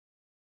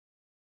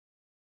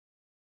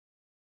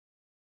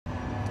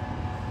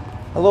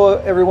Hello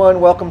everyone,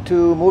 welcome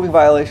to Moving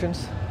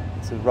Violations.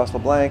 This is Russ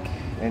LeBlanc,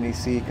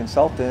 NEC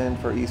consultant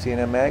for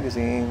EC&M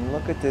Magazine.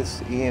 Look at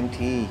this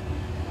EMT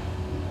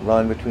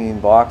run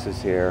between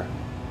boxes here.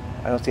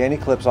 I don't see any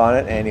clips on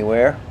it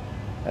anywhere,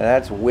 and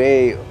that's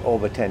way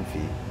over 10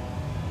 feet.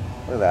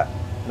 Look at that,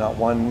 not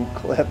one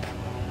clip.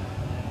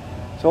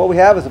 So what we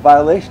have is a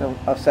violation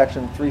of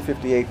section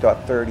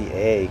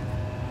 358.30A.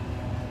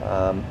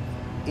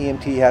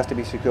 EMT has to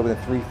be secured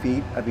within 3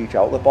 feet of each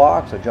outlet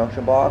box, or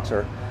junction box,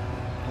 or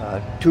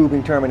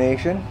tubing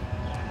termination,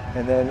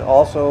 and then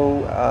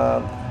also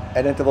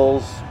at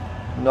intervals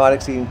not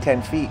exceeding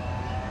 10 feet.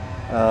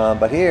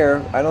 But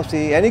here I don't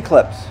see any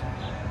clips,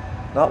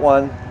 not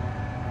one,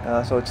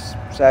 so it's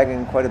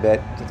sagging quite a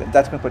bit.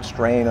 That's going to put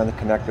strain on the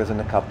connectors and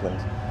the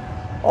couplings.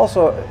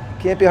 Also,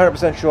 can't be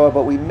 100% sure,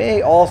 but we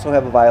may also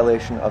have a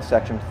violation of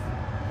section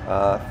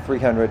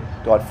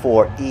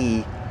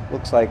 300.4E.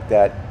 Looks like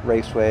that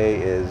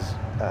raceway is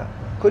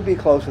could be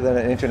closer than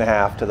 1.5 inches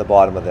to the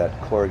bottom of that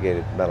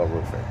corrugated metal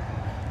roofing.